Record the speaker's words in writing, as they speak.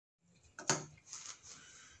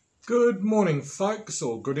Good morning, folks,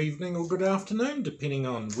 or good evening, or good afternoon, depending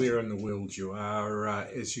on where in the world you are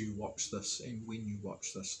as you watch this and when you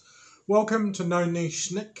watch this. Welcome to No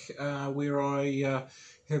Niche Nick, where I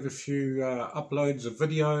have a few uploads of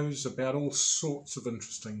videos about all sorts of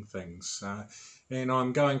interesting things. And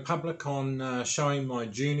I'm going public on showing my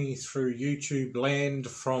journey through YouTube land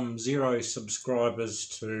from 0 subscribers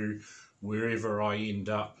to wherever I end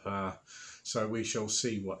up. So we shall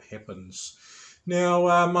see what happens.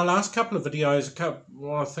 Now, my last couple of videos,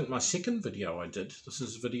 I think my second video I did, this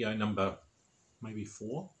is video number maybe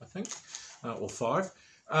 4, I think, or 5.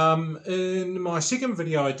 In my second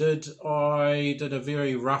video I did a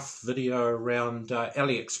very rough video around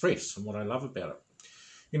AliExpress and what I love about it.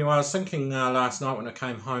 You know, I was thinking last night when I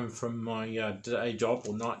came home from my day job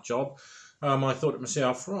or night job, I thought to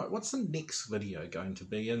myself, right, what's the next video going to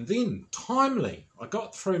be? And then, timely, I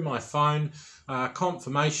got through my phone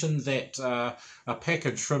confirmation that a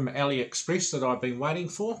package from AliExpress that I've been waiting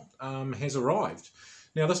for has arrived.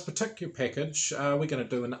 Now, this particular package, we're going to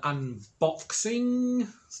do an unboxing.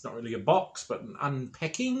 It's not really a box, but an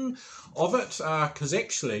unpacking of it, because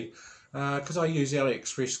I use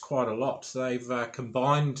AliExpress quite a lot. They've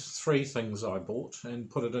combined 3 things I bought and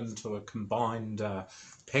put it into a combined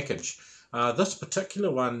package. This particular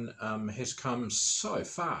one has come so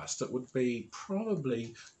fast, it would be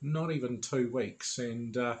probably not even 2 weeks.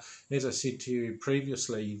 And as I said to you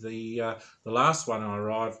previously, the last one I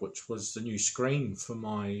arrived, which was the new screen for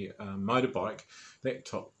my motorbike, that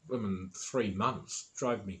took 3 months.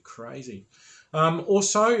 Drove me crazy.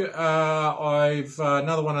 Also, I've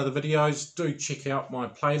another one of the videos. Do check out my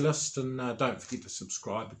playlist and don't forget to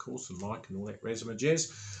subscribe, of course, and like and all that razzma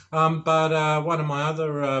jazz. But one of my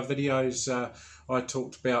other videos, I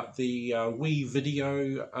talked about the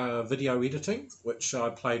WeVideo video editing, which I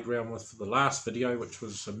played around with for the last video, which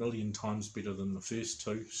was a million times better than the first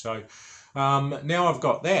 2. So now I've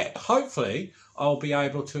got that. Hopefully, I'll be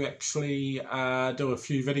able to actually do a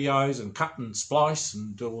few videos and cut and splice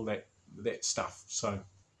and do all that stuff. So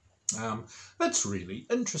that's really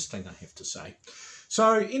interesting, I have to say.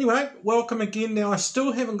 So anyway, welcome again. Now, I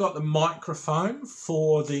still haven't got the microphone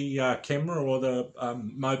for the camera or the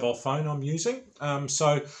mobile phone I'm using.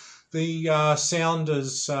 So the sound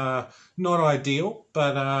is not ideal,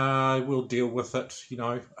 but I will deal with it, you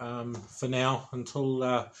know, for now until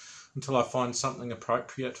I find something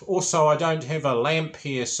appropriate. Also, I don't have a lamp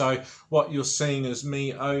here, so what you're seeing is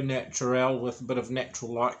me au naturel with a bit of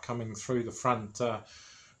natural light coming through the front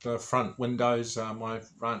windows, my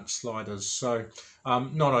ranch sliders. So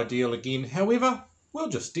not ideal again. However, we'll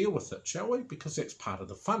just deal with it, shall we? Because that's part of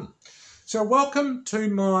the fun. So welcome to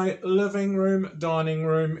my living room, dining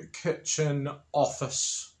room, kitchen,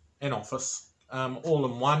 office, and office. All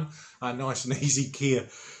in one, nice and easy care.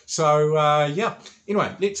 So yeah,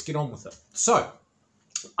 anyway, let's get on with it. So,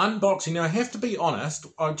 unboxing. Now, I have to be honest,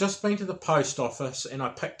 I've just been to the post office and I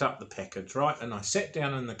picked up the package, right? And I sat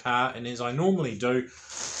down in the car, and as I normally do,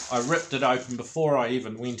 I ripped it open before I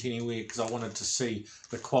even went anywhere because I wanted to see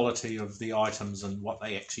the quality of the items and what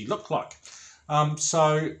they actually look like. And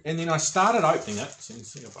then I started opening it. So you can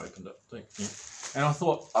see I've opened it. Yeah. And I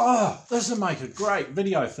thought, oh, this will make a great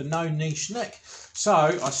video for No Niche Nick. So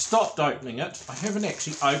I stopped opening it. I haven't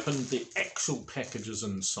actually opened the actual packages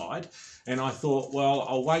inside. And I thought, well,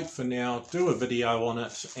 I'll wait for now, do a video on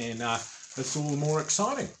it, and it's all the more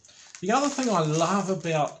exciting. The other thing I love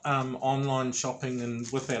about online shopping and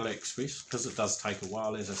with AliExpress, because it does take a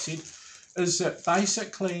while, as I said, is that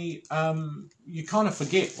basically you kind of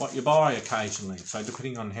forget what you buy occasionally. So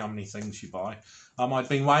depending on how many things you buy. I've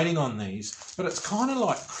been waiting on these, but it's kind of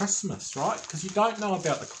like Christmas, right? Because you don't know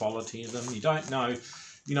about the quality of them. You don't know,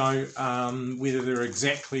 you know, whether they're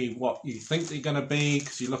exactly what you think they're going to be,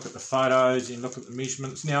 because you look at the photos, you look at the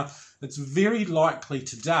measurements. Now, it's very likely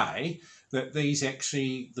today that these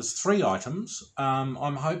actually, there's 3 items. I'm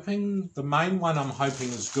hoping, the main one I'm hoping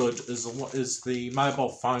is good is the mobile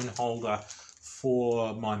phone holder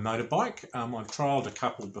for my motorbike. I've trialled a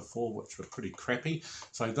couple before which were pretty crappy,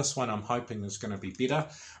 so this one I'm hoping is going to be better.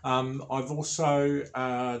 I've also,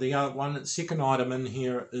 the other one, the second item in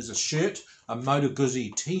here is a shirt, a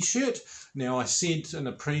MotoGuzzi t-shirt. Now, I said in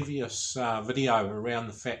a previous video around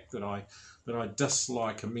the fact that I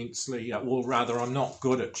dislike immensely, or rather I'm not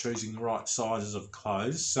good at choosing the right sizes of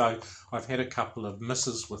clothes, so I've had a couple of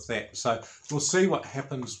misses with that. So we'll see what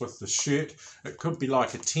happens with the shirt. It could be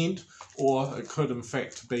like a tent, or it could in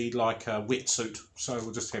fact be like a wetsuit, so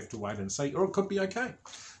we'll just have to wait and see, or it could be okay.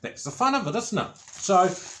 That's the fun of it, isn't it? So,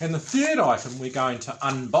 and the third item we're going to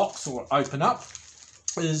unbox or open up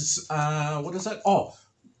is, what is it? Oh,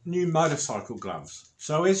 new motorcycle gloves.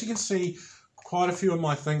 So as you can see, quite a few of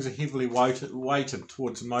my things are heavily weighted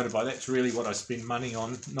towards the motorbike. That's really what I spend money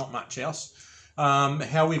on, not much else.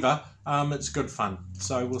 However, it's good fun,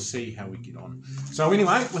 so we'll see how we get on. So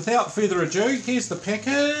anyway, without further ado, here's the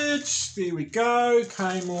package. There we go.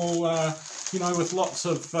 Came all, you know, with lots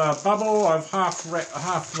of bubble. I've half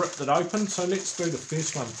ripped it open. So let's do the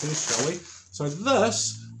first one first, shall we? So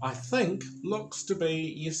this, I think, looks to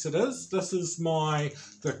be, yes it is. This is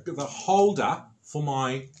the holder for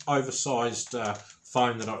my oversized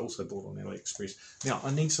phone that I also bought on AliExpress. Now,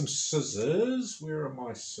 I need some scissors. Where are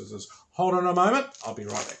my scissors? Hold on a moment. I'll be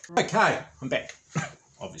right back. Okay, I'm back,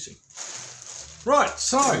 obviously. Right,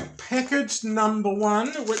 so package number one,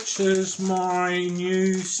 which is my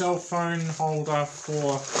new cell phone holder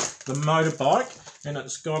for the motorbike, and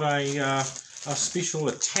it's got a special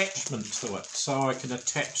attachment to it, so I can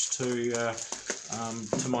attach to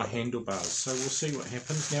my handlebars. So we'll see what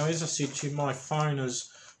happens. Now, as I said to you, my phone is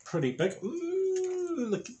pretty big. Ooh,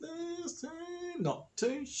 look at this. Not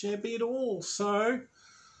too shabby at all. So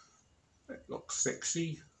that looks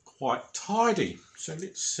actually quite tidy. So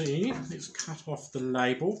let's see. Let's cut off the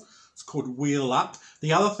label. It's called Wheel Up.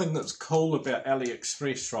 The other thing that's cool about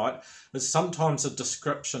AliExpress, right, is sometimes the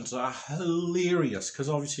descriptions are hilarious, because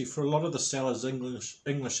obviously for a lot of the sellers, English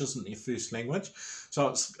isn't their first language. So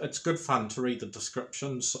it's good fun to read the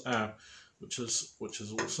descriptions, which is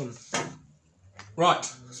awesome. Right,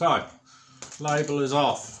 so label is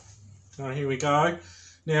off. So here we go.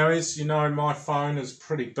 Now, as you know, my phone is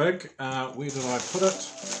pretty big. Where did I put it?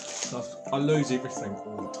 I lose everything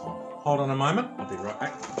all the time. Hold on a moment. I'll be right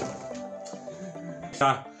back.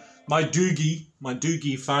 My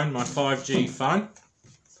Doogie phone, my 5G phone.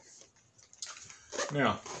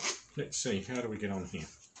 Now, let's see. How do we get on here?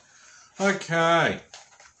 Okay.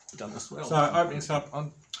 Done this well. So opening this up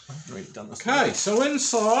on. Okay, so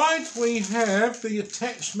inside we have the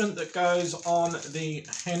attachment that goes on the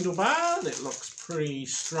handlebar. That looks pretty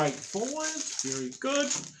straightforward. Very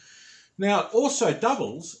good. Now, it also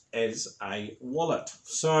doubles as a wallet.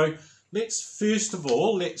 So let's first of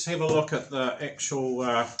all, let's have a look at the actual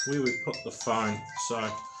where we put the phone. So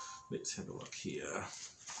let's have a look here.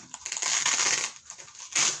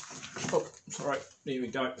 Oh, sorry. There we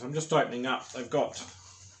go. So I'm just opening up. They've got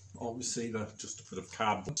obviously just a bit of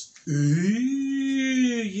cardboard. Ooh,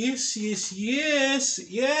 yes, yes, yes,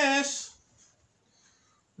 yes.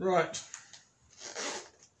 Right.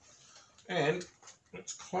 And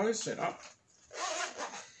let's close that up.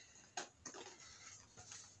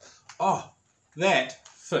 Oh, that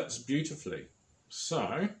fits beautifully.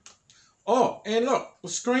 So, oh, and look, the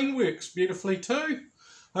screen works beautifully too.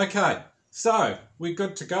 Okay, so we're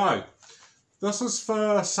good to go. This is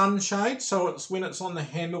for sunshade, so it's when it's on the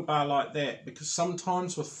handlebar like that, because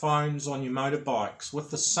sometimes with phones on your motorbikes,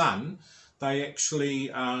 with the sun, they actually,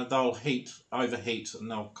 they'll overheat,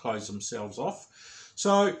 and they'll close themselves off.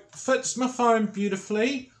 So, fits my phone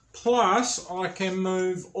beautifully, plus I can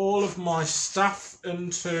move all of my stuff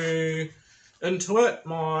into it,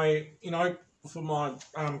 my, you know, for my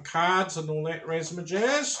cards and all that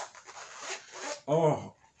razzmatazz.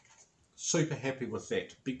 Oh, super happy with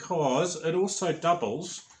that, because it also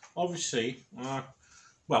doubles, obviously,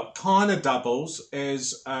 well, kind of doubles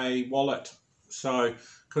as a wallet. So,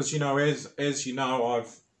 because, you know, as you know,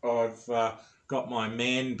 I've got my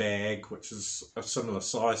man bag, which is a similar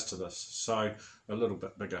size to this, so a little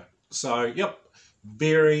bit bigger. So, yep,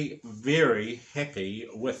 very, very happy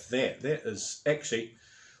with that. That is actually,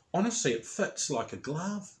 honestly, it fits like a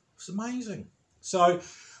glove. It's amazing. So,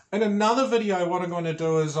 in another video, what I'm going to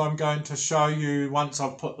do is I'm going to show you, once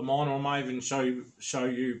I've put them on, or I may even show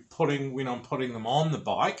you when I'm putting them on the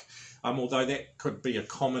bike, although that could be a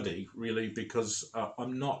comedy, really, because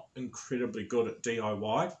I'm not incredibly good at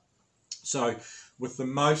DIY. So with the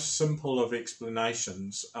most simple of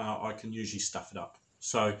explanations, I can usually stuff it up.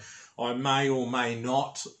 So I may or may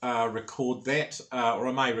not record that, or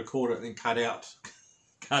I may record it and then cut out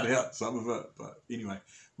some of it, but anyway,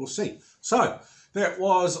 we'll see. So that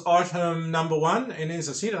was item number one, and as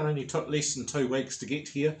I said, it only took less than 2 weeks to get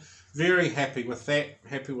here. Very happy with that,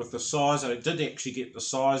 happy with the size. I did actually get the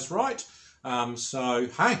size right. So,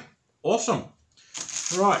 hey, awesome.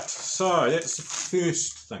 Right, so that's the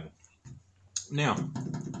first thing. Now,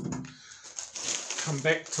 come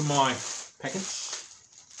back to my package.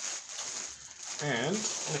 And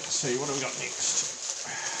let's see, what have we got next?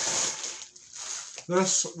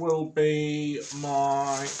 This will be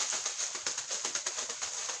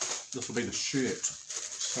the shirt.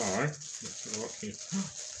 So, let's have a look here.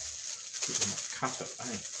 Cut it,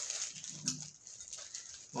 eh?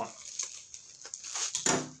 Right.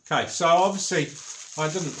 Okay, so obviously I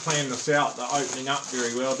didn't plan this out, the opening up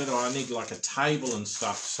very well, did I? I need like a table and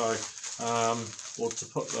stuff, so, or to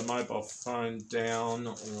put the mobile phone down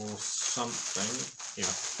or something. Yeah,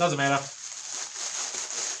 doesn't matter.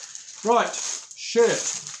 Right,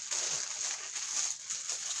 shirt.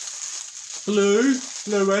 Bluish,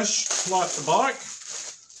 like the bike.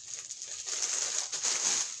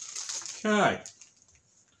 Okay.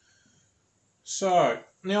 So,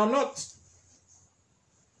 now I'm not...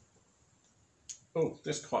 Oh,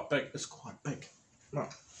 that's quite big. It's quite big.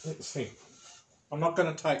 Right, let's see. I'm not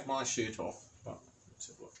going to take my shirt off, but let's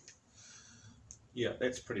have a look. Yeah,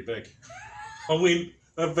 that's pretty big. I went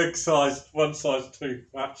a big size, one size too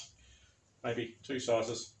much. Maybe two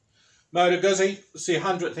sizes. MotoGuzzi, it's the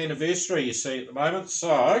 100th anniversary, you see, at the moment.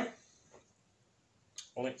 So,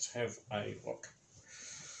 let's have a look.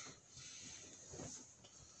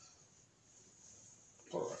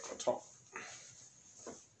 Put it at the top.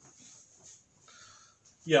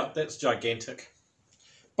 Yeah, that's gigantic.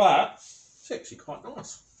 But, it's actually quite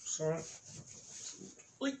nice. So,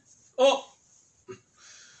 oh!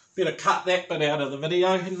 Better cut that bit out of the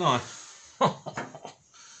video, hadn't I?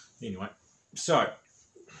 Anyway, so,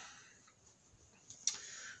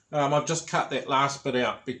 I've just cut that last bit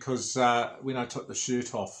out because when I took the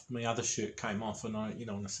shirt off, my other shirt came off and you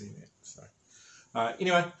don't want to see that. So,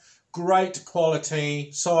 anyway, great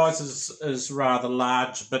quality. Size is rather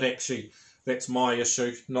large, but actually that's my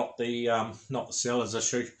issue, not the seller's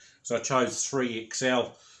issue. So I chose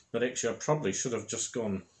 3XL, but actually I probably should have just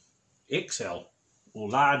gone XL or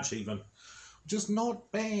large even, which is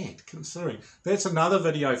not bad considering. That's another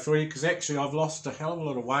video for you because actually I've lost a hell of a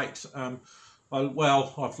lot of weight.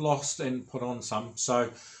 Well, I've lost and put on some, so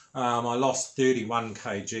I lost 31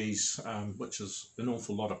 kgs, which is an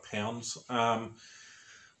awful lot of pounds.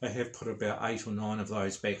 They have put about 8 or 9 of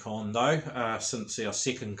those back on though, since our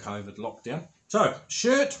second COVID lockdown. So,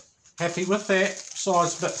 shirt, happy with that.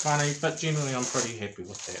 Size a bit funny, but generally I'm pretty happy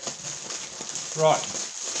with that. Right,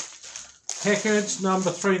 package number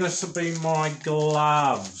 3, this will be my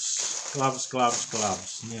gloves. Gloves.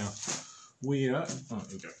 Now, where, oh, here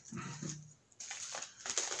we go.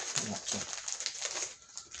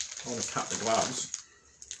 I want to cut the gloves.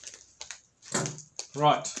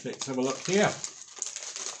 Right, let's have a look here.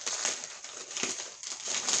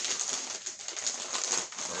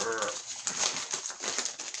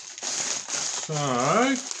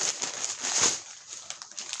 So,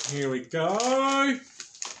 here we go.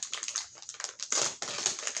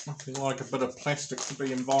 Nothing like a bit of plastic to be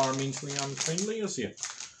environmentally uncleanly, is there?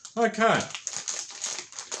 Okay.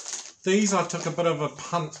 These I took a bit of a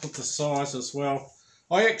punt with the size as well.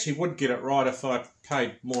 I actually would get it right if I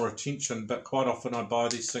paid more attention, but quite often I buy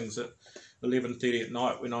these things at 11:30 at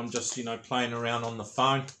night when I'm just, you know, playing around on the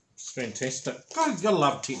phone. It's fantastic. God, you've got to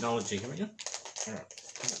love technology, haven't you? Alright.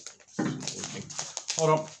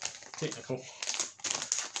 Hold on. Technical.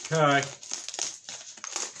 Okay.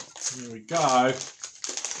 Here we go.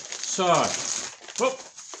 So, whoop,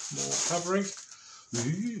 more covering.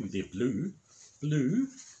 Ooh, they're blue.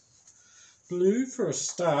 Blue for a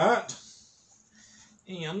start.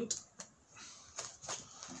 And,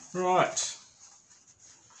 right.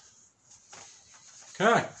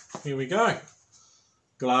 Okay, here we go.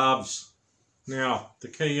 Gloves. Now, the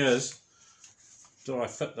key is, do I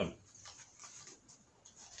fit them?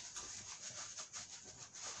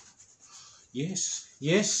 Yes,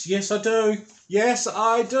 I do. Yes,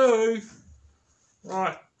 I do.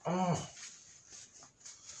 Right. Oh,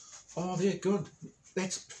 they're good.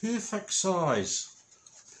 That's perfect size.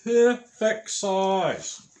 Perfect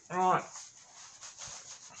size. Right.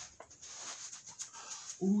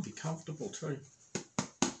 Ooh, they're comfortable too.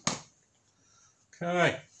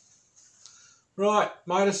 Okay. Right,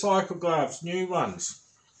 motorcycle gloves, new ones.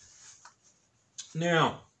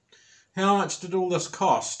 Now, how much did all this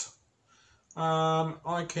cost?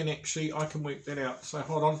 I can work that out, so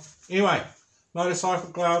hold on. Anyway, motorcycle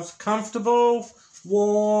gloves, comfortable,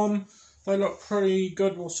 warm, they look pretty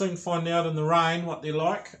good. We'll soon find out in the rain what they're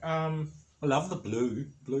like. I love the blue.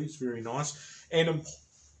 Blue's very nice. And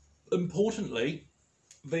importantly,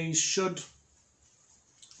 these should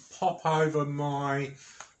pop over my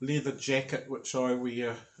leather jacket, which I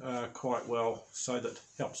wear quite well, so that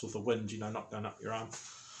helps with the wind, you know, not going up your arm.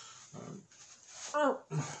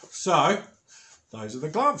 So, those are the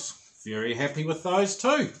gloves. Very happy with those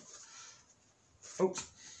too. Oops.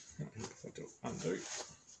 Undo.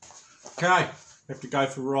 Okay, have to go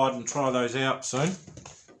for a ride and try those out soon.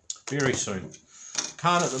 Very soon.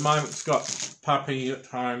 Can't at the moment, it's got puppy at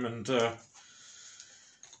home, and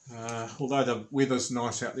although the weather's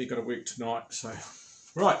nice out there, got to work tonight. So,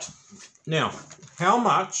 right, now, how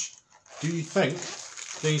much do you think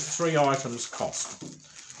these 3 items cost?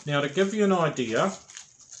 Now, to give you an idea,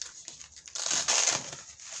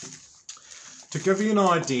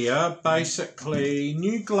 basically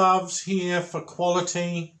new gloves here for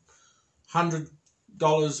quality,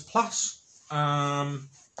 $100 plus.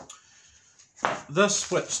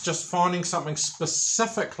 This, which just finding something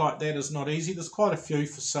specific like that is not easy. There's quite a few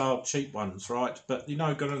for sale, cheap ones, right? But you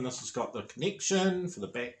know, good, and this has got the connection for the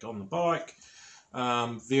back on the bike.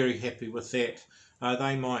 Very happy with that.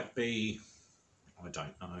 They might be, I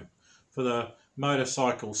don't know, for the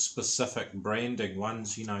motorcycle specific branding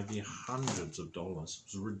ones, you know, they're hundreds of dollars.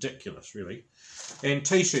 It's ridiculous, really. And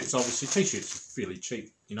t-shirts, obviously, t-shirts are fairly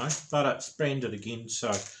cheap, you know, but it's branded again, so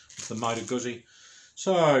it's the MotoGuzzi.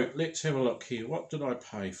 So let's have a look here. What did I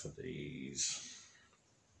pay for these?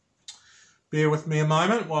 Bear with me a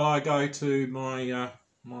moment while I go to my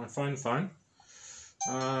my phone. Oops.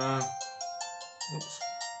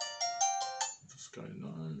 Just go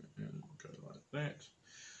 9 and go like that.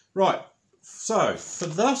 Right. So for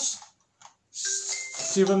this,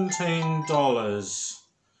 $17.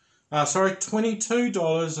 Sorry,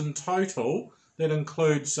 $22 in total. That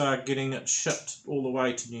includes getting it shipped all the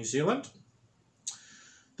way to New Zealand.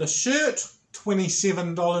 The shirt,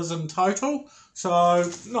 $27 in total, so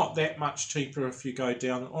not that much cheaper if you go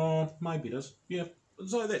down. Oh, maybe it is. Yeah,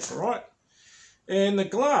 so that's all right. And the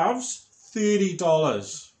gloves,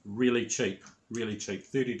 $30. Really cheap,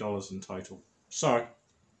 $30 in total. So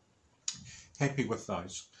happy with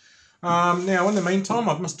those. Now, in the meantime,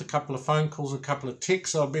 I've missed a couple of phone calls, a couple of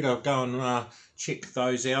texts. So I better go and check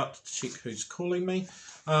those out, check who's calling me,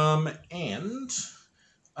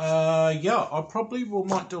 yeah, I probably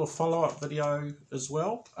might do a follow-up video as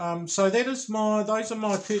well. So those are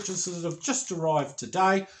my purchases that have just arrived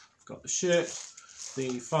today. I've got the shirt,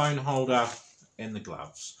 the phone holder, and the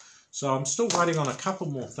gloves. So I'm still waiting on a couple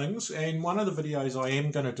more things, and one of the videos I am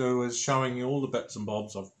going to do is showing you all the bits and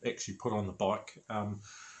bobs I've actually put on the bike.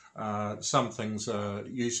 Some things are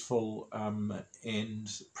useful and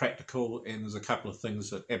practical, and there's a couple of things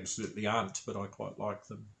that absolutely aren't, but I quite like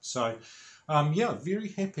them. So yeah, very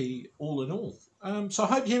happy all in all. So I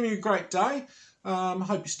hope you're having a great day. Hope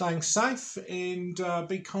you're staying safe, and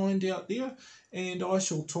be kind out there, and I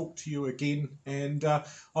shall talk to you again. And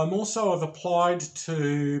I've applied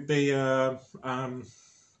to be a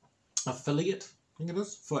affiliate, I think it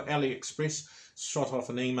is, for AliExpress. Shot off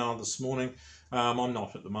an email this morning. I'm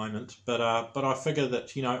not at the moment, but I figure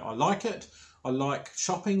that, you know, I like it. I like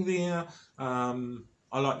shopping there.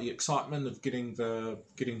 I like the excitement of getting the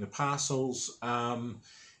parcels,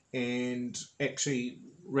 and actually,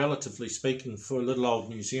 relatively speaking, for little old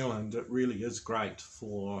New Zealand, it really is great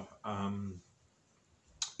for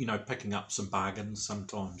you know, picking up some bargains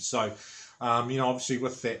sometimes. So you know, obviously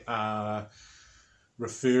with that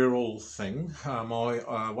referral thing,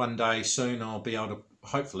 one day soon I'll be able to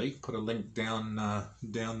hopefully put a link down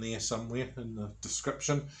there somewhere in the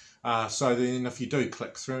description. So then if you do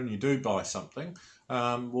click through and you do buy something,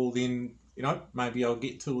 well then, you know, maybe I'll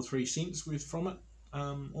get 2 or 3 cents worth from it,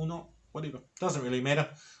 or not, whatever. Doesn't really matter.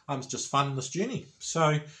 It's just fun, this journey.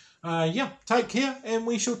 So yeah, take care, and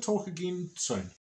we shall talk again soon.